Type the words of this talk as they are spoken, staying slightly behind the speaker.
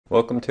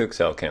Welcome to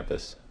Excel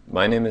Campus.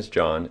 My name is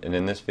John, and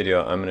in this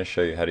video I'm going to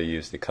show you how to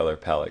use the color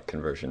palette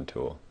conversion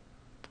tool.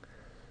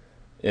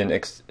 In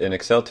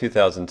Excel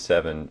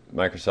 2007,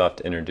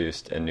 Microsoft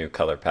introduced a new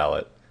color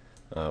palette,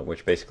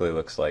 which basically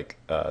looks like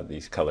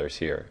these colors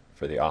here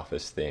for the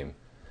Office theme.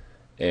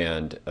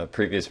 And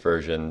previous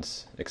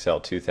versions,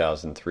 Excel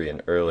 2003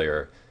 and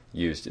earlier,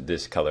 used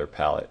this color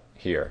palette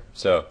here.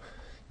 So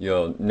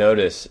you'll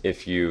notice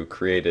if you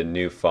create a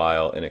new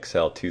file in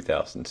Excel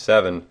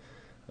 2007,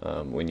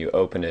 when you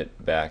open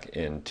it back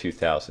in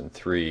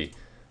 2003,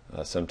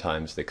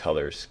 sometimes the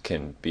colors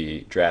can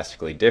be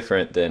drastically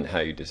different than how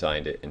you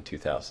designed it in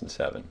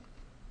 2007.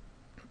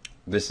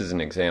 This is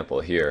an example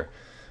here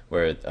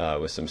where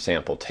with some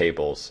sample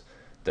tables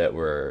that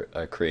were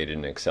created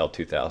in Excel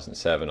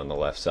 2007 on the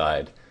left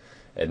side,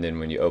 and then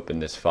when you open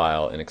this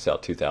file in Excel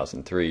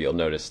 2003, you'll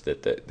notice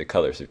that the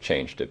colors have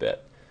changed a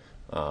bit.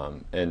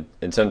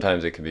 And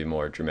sometimes it can be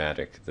more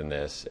dramatic than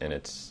this, and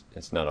it's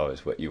not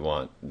always what you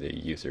want the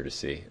user to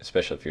see,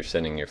 especially if you're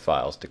sending your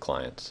files to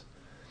clients.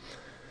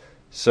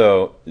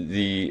 So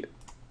the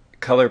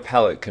color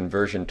palette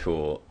conversion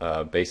tool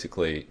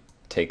basically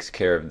takes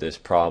care of this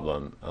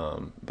problem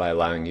by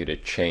allowing you to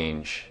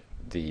change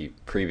the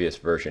previous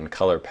version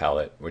color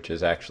palette, which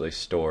is actually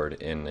stored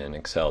in an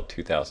Excel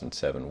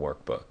 2007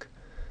 workbook.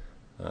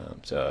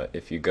 So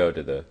if you go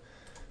to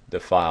the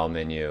File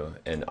menu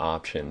and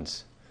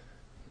Options,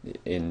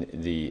 in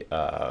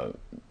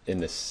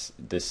this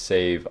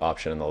Save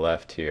option on the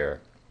left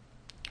here,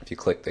 if you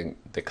click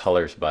the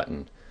Colors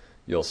button,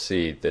 you'll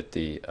see that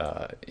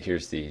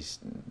here's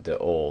the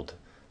old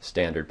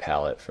standard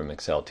palette from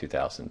Excel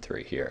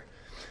 2003 here.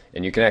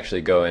 And you can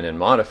actually go in and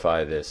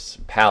modify this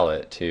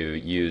palette to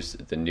use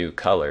the new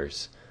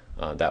colors.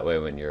 That way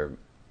when your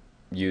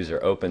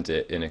user opens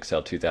it in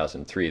Excel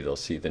 2003, they'll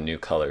see the new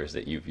colors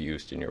that you've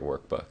used in your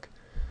workbook.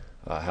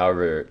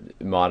 However,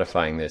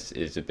 modifying this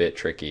is a bit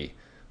tricky.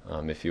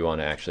 If you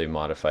want to actually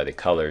modify the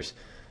colors,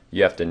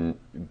 you have to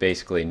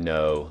basically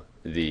know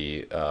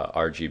the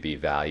RGB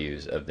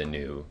values of the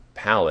new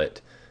palette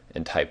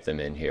and type them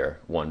in here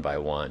one by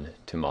one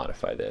to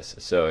modify this.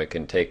 So it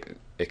can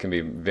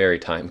be very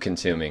time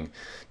consuming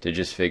to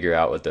just figure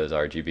out what those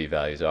RGB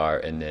values are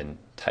and then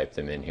type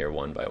them in here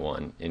one by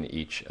one in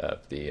each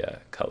of the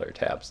color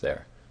tabs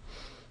there.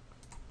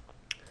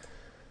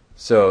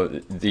 So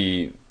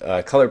the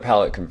color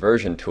palette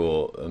conversion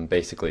tool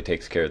basically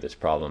takes care of this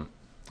problem,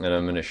 and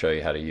I'm going to show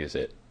you how to use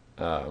it.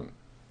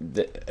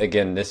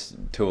 Again, this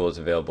tool is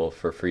available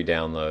for free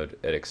download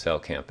at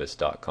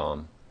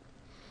excelcampus.com.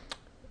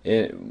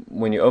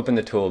 When you open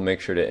the tool,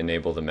 make sure to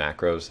enable the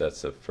macros.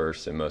 That's the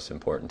first and most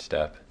important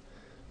step,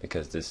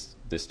 because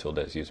this tool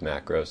does use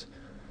macros.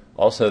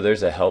 Also,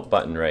 there's a help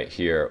button right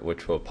here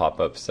which will pop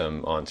up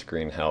some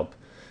on-screen help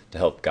to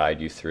help guide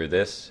you through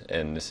this,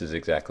 and this is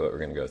exactly what we're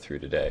going to go through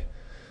today.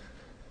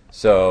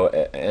 So,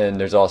 and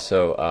there's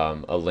also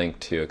a link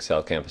to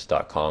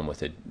excelcampus.com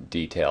with a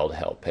detailed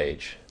help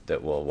page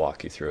that will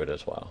walk you through it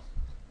as well.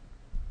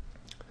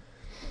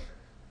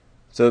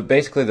 So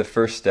basically the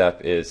first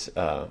step is,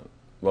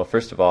 well,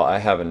 first of all, I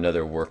have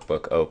another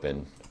workbook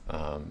open.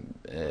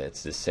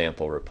 It's this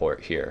sample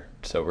report here.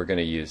 So we're going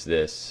to use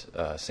this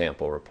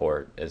sample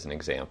report as an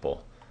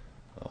example.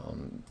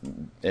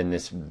 And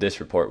this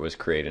report was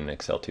created in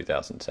Excel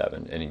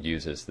 2007, and it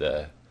uses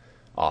the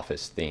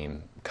Office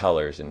theme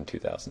colors in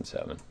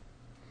 2007.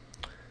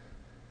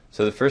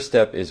 So the first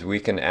step is we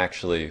can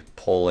actually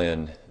pull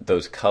in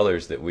those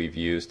colors that we've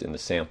used in the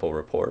sample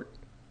report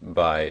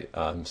by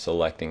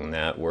selecting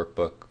that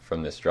workbook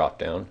from this drop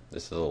down.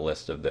 This is a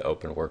list of the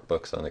open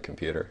workbooks on the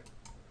computer.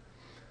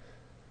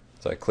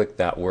 So I click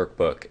that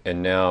workbook,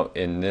 and now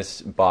in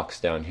this box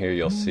down here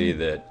you'll see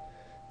that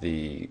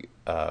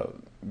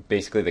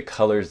basically the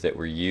colors that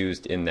were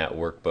used in that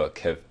workbook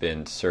have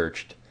been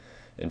searched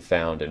and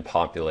found and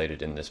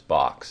populated in this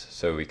box.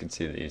 So we can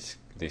see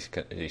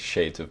these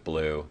shades of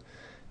blue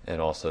and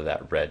also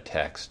that red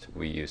text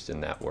we used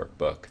in that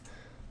workbook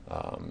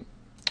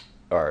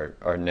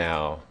are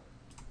now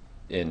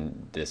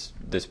in this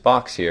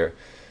box here,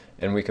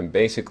 and we can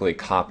basically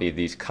copy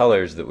these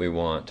colors that we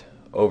want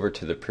over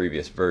to the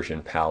previous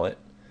version palette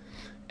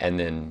and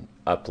then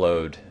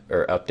upload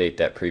or update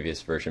that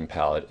previous version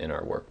palette in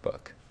our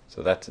workbook.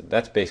 So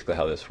that's basically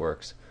how this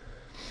works.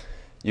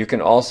 You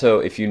can also,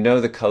 if you know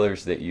the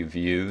colors that you've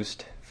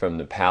used from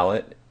the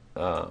palette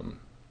in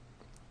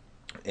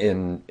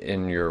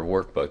your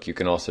workbook, you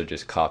can also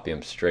just copy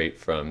them straight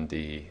from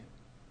the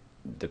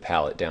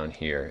palette down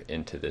here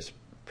into this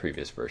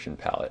previous version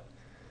palette.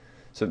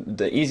 So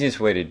the easiest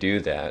way to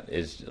do that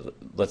is,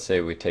 let's say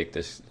we take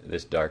this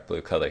dark blue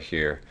color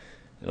here,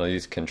 and I'll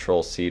use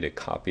Control C to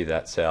copy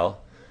that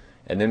cell,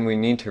 and then we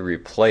need to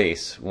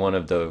replace one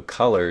of the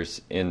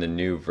colors in the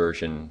new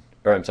version,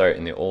 or I'm sorry,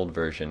 in the old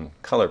version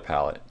color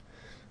palette.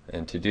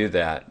 And to do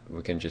that,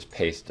 we can just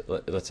paste,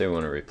 let's say we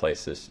want to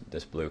replace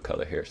this blue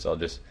color here, so I'll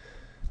just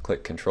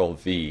click Control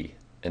V,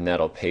 and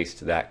that'll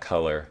paste that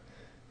color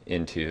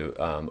into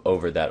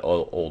over that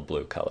old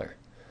blue color.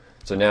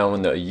 So now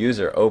when the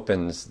user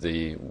opens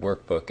the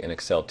workbook in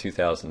Excel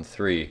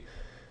 2003,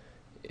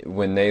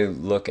 when they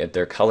look at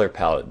their color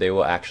palette, they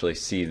will actually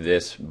see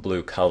this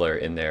blue color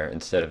in there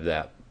instead of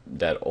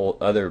that old,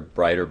 other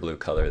brighter blue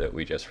color that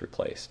we just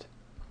replaced.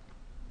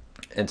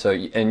 And so,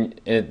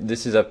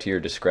 this is up to your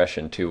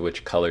discretion too,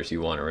 which colors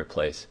you want to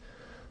replace.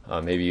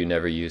 Maybe you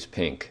never use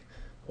pink,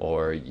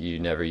 or you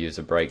never use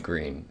a bright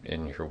green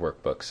in your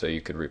workbook, so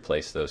you could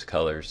replace those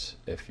colors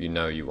if you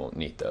know you won't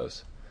need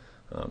those.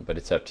 But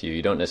it's up to you.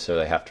 You don't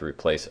necessarily have to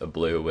replace a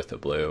blue with a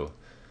blue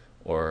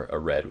or a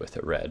red with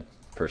a red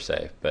per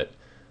se, but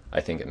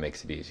I think it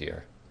makes it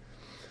easier.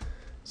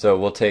 So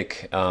we'll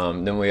take,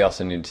 then we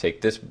also need to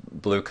take this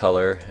blue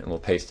color and we'll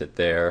paste it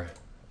there.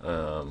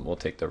 We'll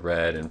take the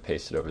red and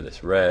paste it over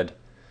this red,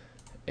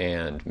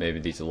 and maybe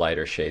these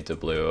lighter shades of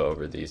blue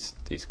over these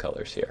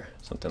colors here,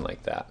 something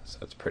like that. So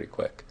it's pretty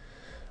quick.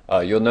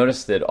 You'll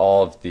notice that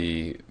all of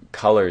the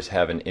colors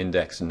have an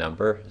index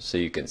number, so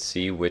you can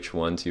see which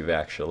ones you've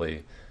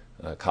actually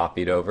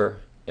copied over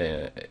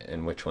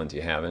and which ones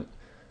you haven't.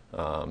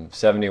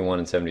 71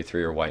 and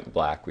 73 are white and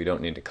black. We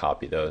don't need to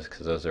copy those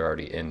because those are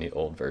already in the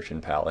old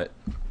version palette.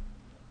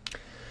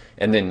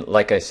 And then,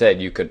 like I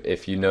said, you could,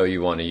 if you know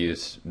you want to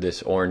use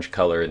this orange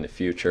color in the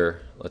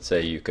future, let's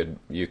say you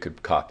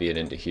could copy it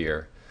into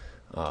here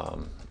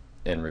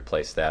and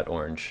replace that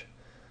orange,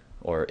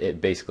 or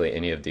basically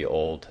any of the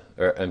old,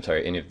 or I'm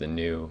sorry, any of the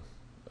new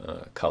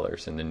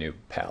colors in the new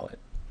palette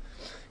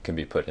can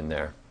be put in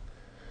there.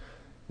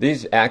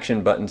 These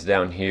action buttons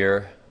down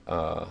here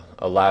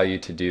allow you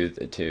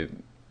to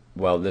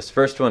well, this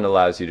first one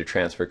allows you to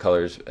transfer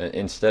colors.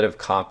 Instead of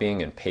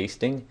copying and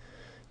pasting,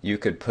 you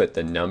could put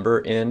the number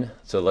in.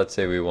 So let's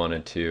say we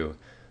wanted to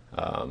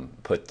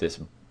put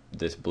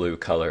this blue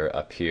color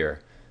up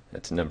here.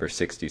 That's number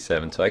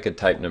 67. So I could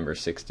type number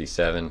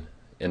 67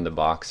 in the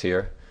box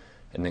here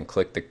and then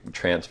click the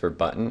transfer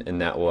button,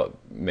 and that will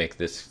make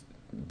this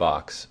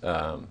box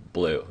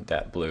blue,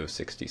 that blue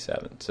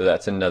 67. So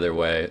that's another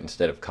way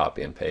instead of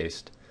copy and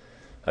paste.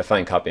 I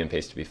find copy and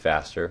paste to be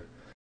faster.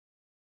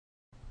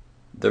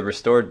 The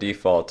restore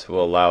defaults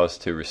will allow us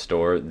to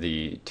restore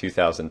the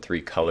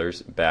 2003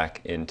 colors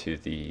back into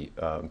the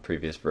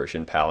previous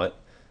version palette.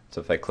 So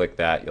if I click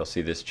that, you'll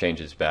see this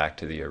changes back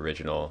to the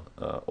original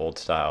old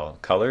style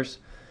colors.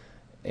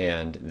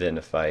 And then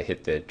if I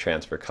hit the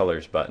transfer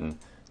colors button,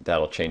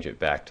 that'll change it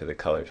back to the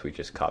colors we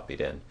just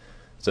copied in.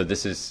 So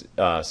this is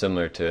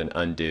similar to an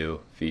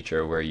undo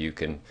feature where you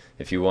can,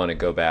 if you want to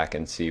go back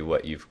and see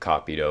what you've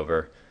copied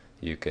over,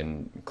 you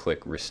can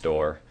click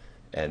restore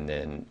and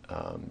then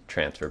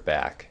transfer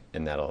back,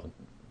 and that'll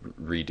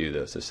redo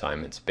those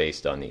assignments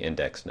based on the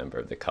index number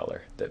of the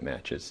color that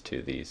matches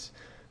to these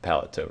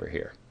palettes over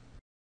here.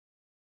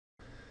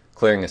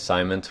 Clearing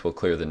assignments will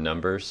clear the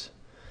numbers,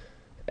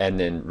 and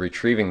then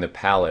retrieving the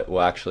palette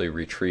will actually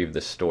retrieve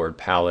the stored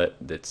palette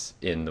that's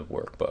in the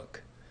workbook.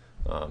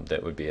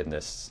 That would be in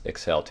this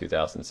Excel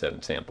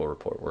 2007 sample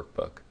report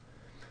workbook.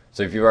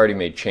 So if you've already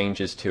made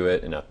changes to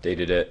it and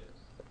updated it,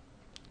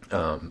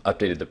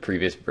 updated the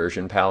previous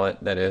version palette,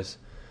 that is,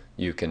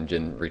 you can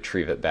then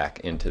retrieve it back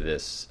into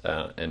this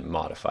and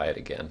modify it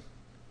again.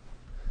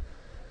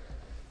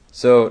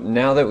 So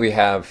now that we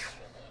have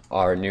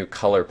our new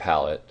color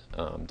palette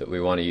that we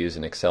want to use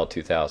in Excel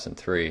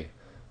 2003,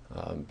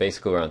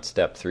 basically we're on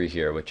step 3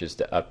 here, which is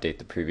to update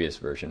the previous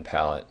version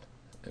palette.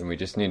 And we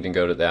just need to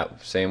go to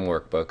that same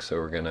workbook, so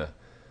we're going to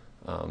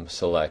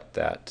select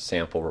that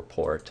sample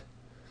report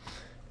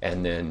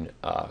and then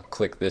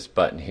click this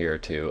button here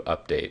to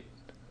update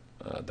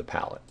the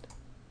palette.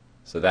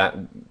 So that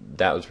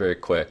was very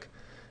quick,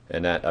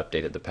 and that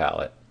updated the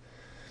palette.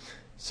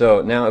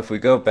 So now if we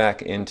go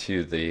back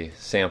into the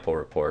sample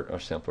report,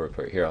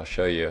 here, I'll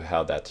show you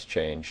how that's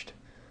changed.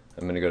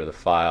 I'm going to go to the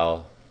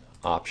File,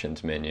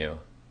 Options menu,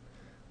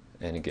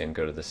 and again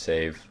go to the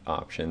Save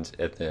options,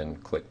 and then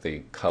click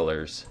the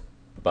Colors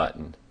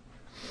button.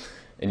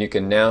 And you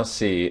can now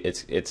see,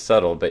 it's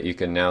subtle, but you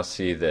can now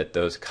see that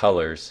those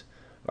colors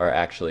are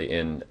actually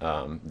in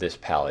this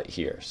palette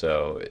here.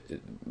 So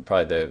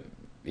probably the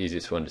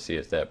easiest one to see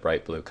is that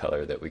bright blue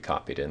color that we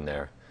copied in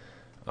there.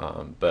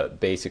 But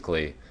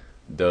basically,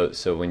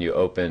 so when you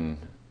open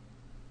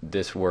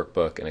this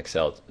workbook in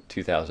Excel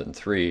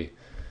 2003,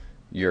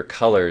 your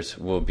colors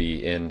will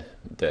be in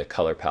the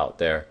color palette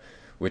there,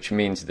 which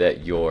means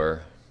that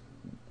your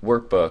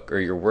workbook or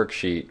your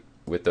worksheet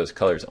with those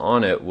colors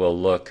on it will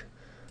look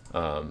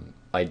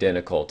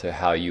identical to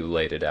how you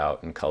laid it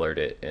out and colored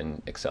it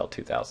in Excel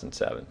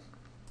 2007.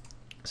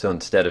 So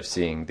instead of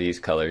seeing these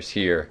colors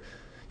here,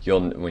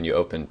 when you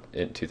open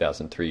it in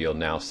 2003, you'll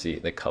now see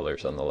the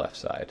colors on the left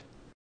side.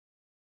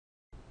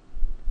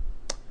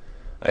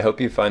 I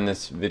hope you find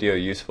this video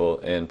useful,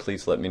 and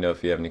please let me know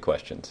if you have any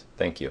questions.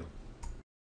 Thank you.